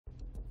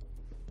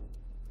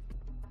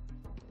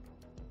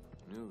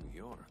New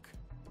York?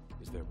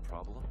 Is there a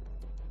problem?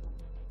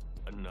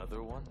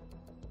 Another one?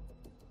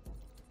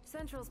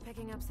 Central's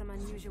picking up some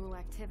unusual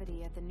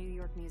activity at the New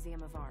York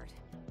Museum of Art.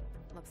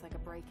 Looks like a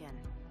break-in.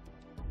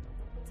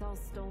 It's all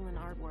stolen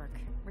artwork,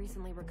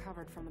 recently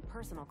recovered from the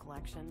personal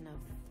collection of...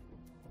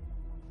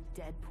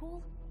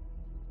 Deadpool?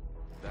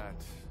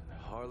 That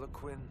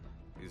Harlequin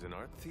is an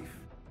art thief?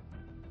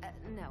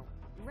 No.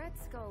 Red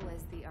Skull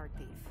is the art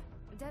thief.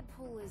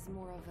 Deadpool is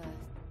more of a...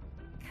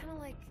 kinda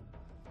like...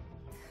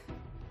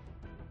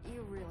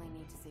 You really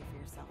need to see for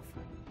yourself.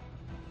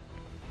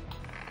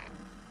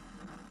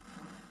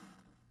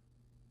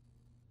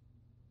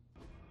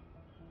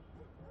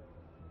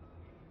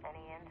 Any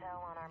intel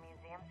on our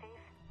museum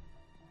thief?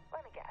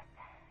 Let me guess.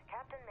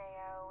 Captain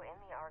Mayo in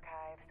the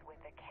archives with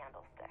a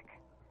candlestick.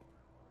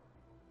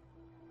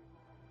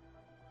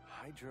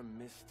 Hydra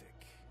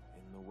Mystic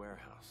in the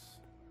warehouse.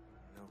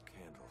 No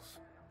candles.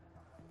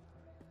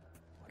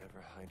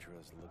 Whatever Hydra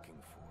is looking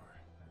for,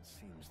 it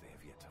seems they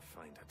have yet to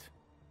find it.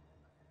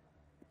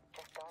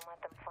 Just don't let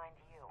them find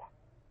you.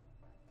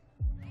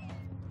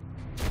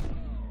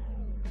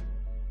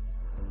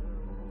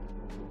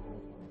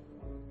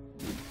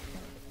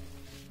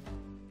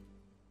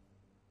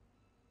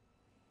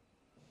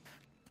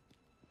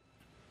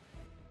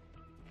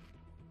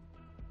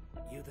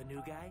 You the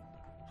new guy?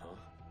 Huh?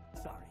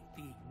 Sorry,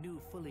 the new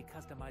fully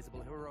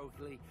customizable,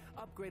 heroically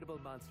upgradable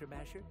monster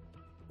masher?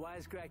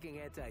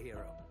 Wisecracking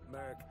anti-hero.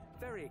 Merc,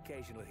 very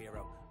occasional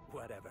hero.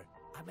 Whatever.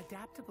 I'm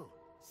adaptable.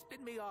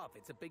 Spin me off,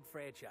 it's a big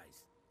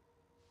franchise.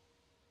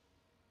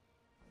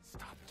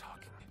 Stop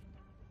talking.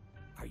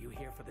 Are you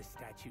here for the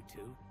statue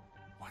too?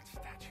 What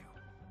statue?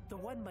 The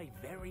one my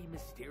very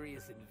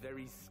mysterious and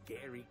very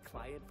scary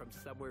client from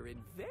somewhere in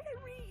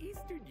very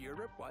Eastern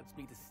Europe wants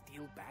me to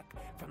steal back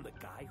from the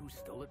guy who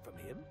stole it from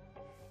him?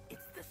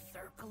 It's the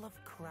Circle of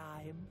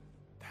Crime.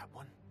 That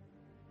one?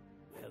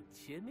 Well,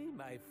 Jimmy,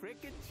 my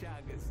frickin'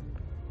 chungus.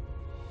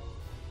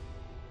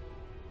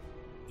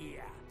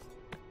 Yeah,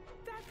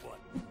 that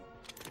one.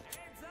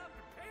 Hands up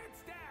and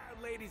pants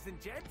down, ladies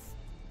and gents.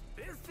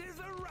 This is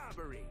a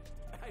robbery.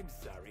 I'm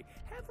sorry,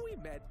 have we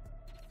met?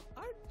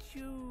 Aren't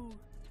you...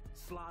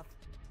 Sloth?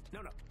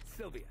 No,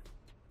 Sylvia.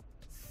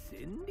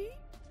 Cindy?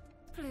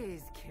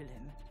 Please kill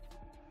him.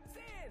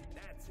 Sin,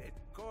 that's it.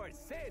 Of course,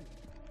 Sin.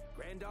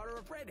 Granddaughter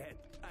of Redhead.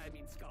 I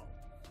mean Skull.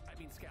 I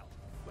mean Scalp.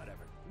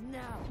 Whatever.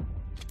 No.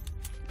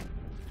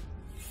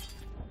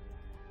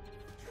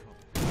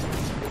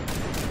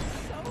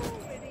 So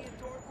many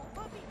adorable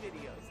puppy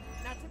videos.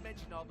 Not to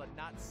mention all the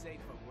not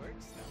safe for work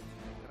stuff.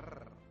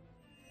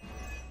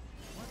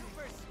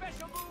 Super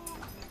special move.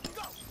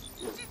 Go!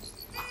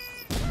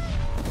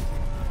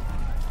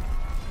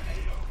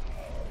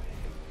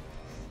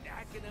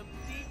 Stacking them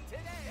deep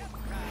today.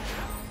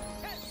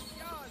 Test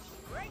your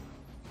strength.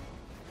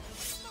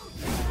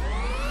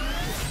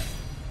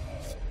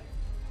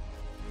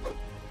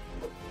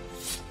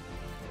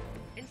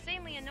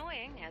 Insanely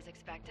annoying, as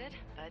expected,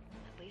 but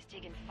at least he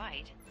can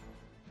fight.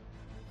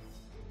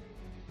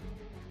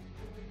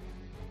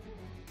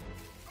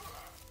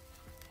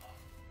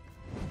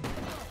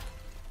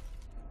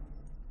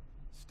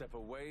 Step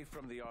away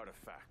from the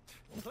artifact.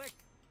 Click.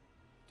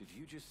 Did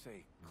you just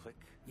say click?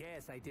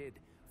 Yes, I did.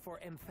 For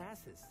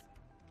emphasis.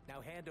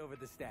 Now hand over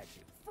the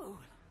statue. Fool.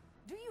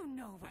 Do you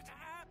know what...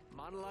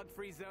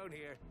 Monologue-free zone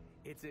here.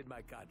 It's in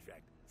my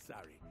contract.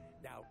 Sorry.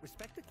 Now,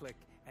 respect the click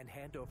and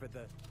hand over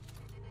the...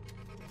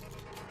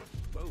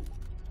 Whoa.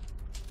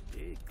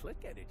 Big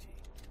click energy.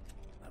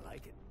 I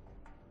like it.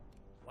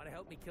 Want to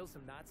help me kill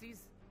some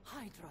Nazis?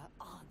 Hydra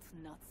aren't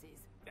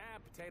Nazis.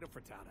 Potato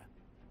frittata.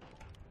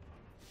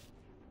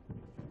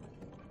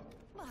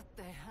 What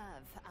they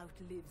have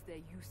outlives their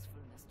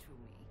usefulness to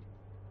me.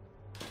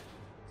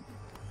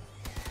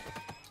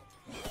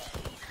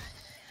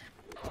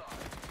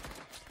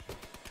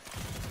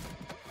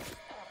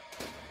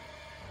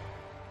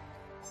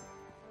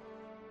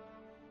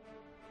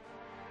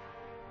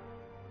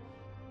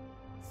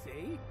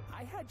 See?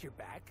 I had your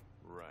back.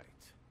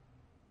 Right.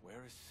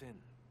 Where is Sin?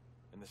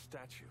 And the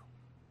statue?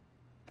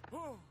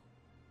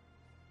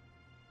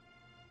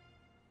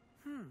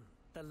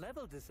 The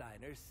level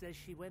designer says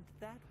she went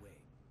that way.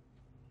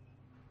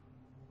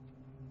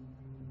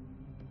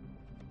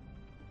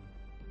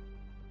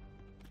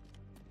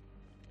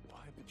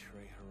 Why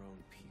betray her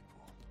own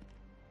people?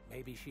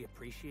 Maybe she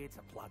appreciates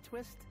a plot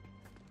twist?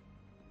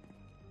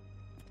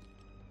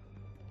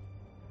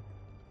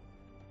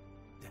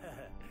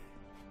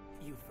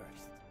 You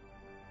first.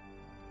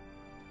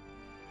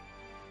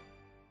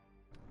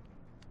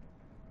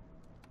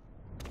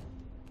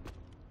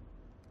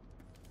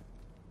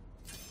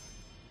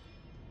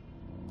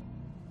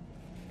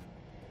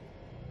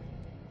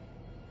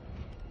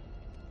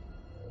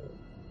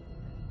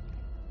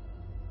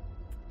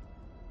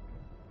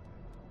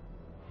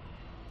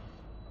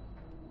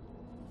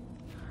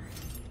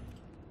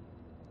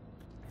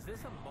 Is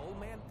this a mole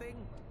man thing?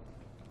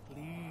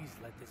 Please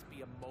let this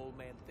be a mole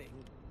man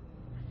thing.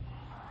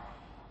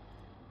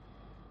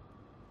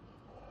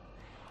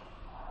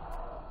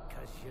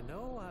 Cause you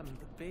know, I'm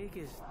the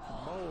biggest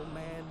Mole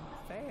Man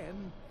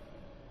fan.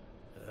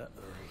 Uh-oh.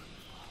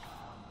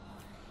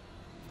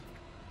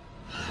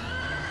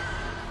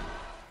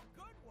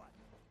 Good one.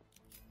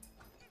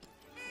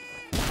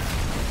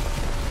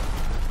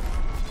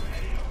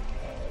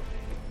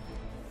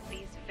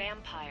 These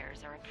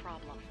vampires are a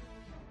problem.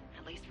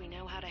 At least we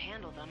know how to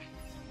handle them.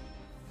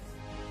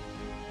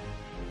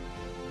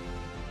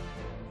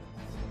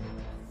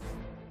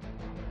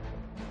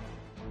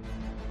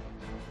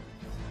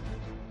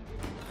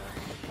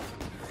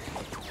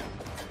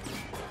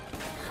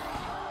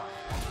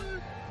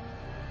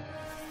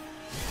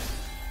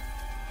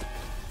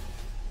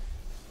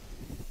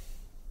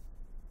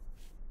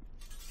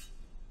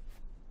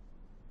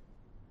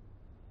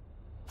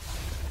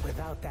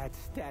 Without that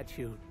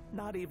statue,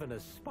 not even a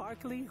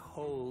sparkly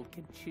hole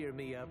can cheer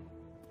me up.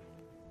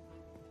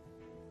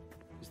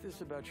 Is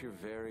this about your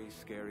very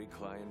scary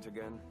client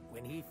again?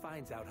 When he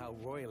finds out how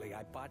royally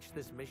I botched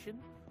this mission,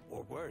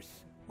 or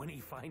worse, when he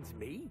finds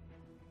me,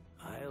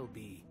 I'll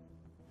be...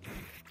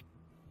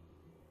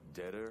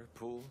 Deader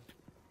pool?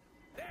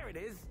 There it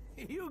is!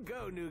 You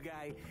go, new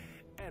guy!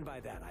 And by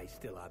that, I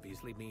still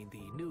obviously mean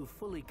the new,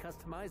 fully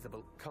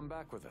customizable... Come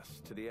back with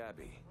us to the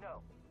Abbey.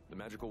 No. The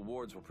magical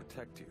wards will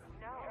protect you.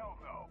 No. Hell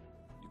no.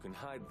 You can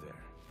hide there.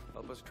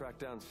 Help us track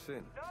down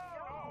Sin.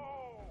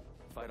 No!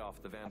 Fight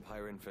off the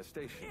vampire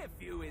infestation. If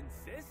you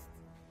insist.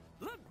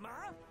 Look, Ma,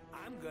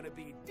 I'm gonna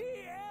be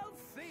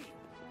DLC.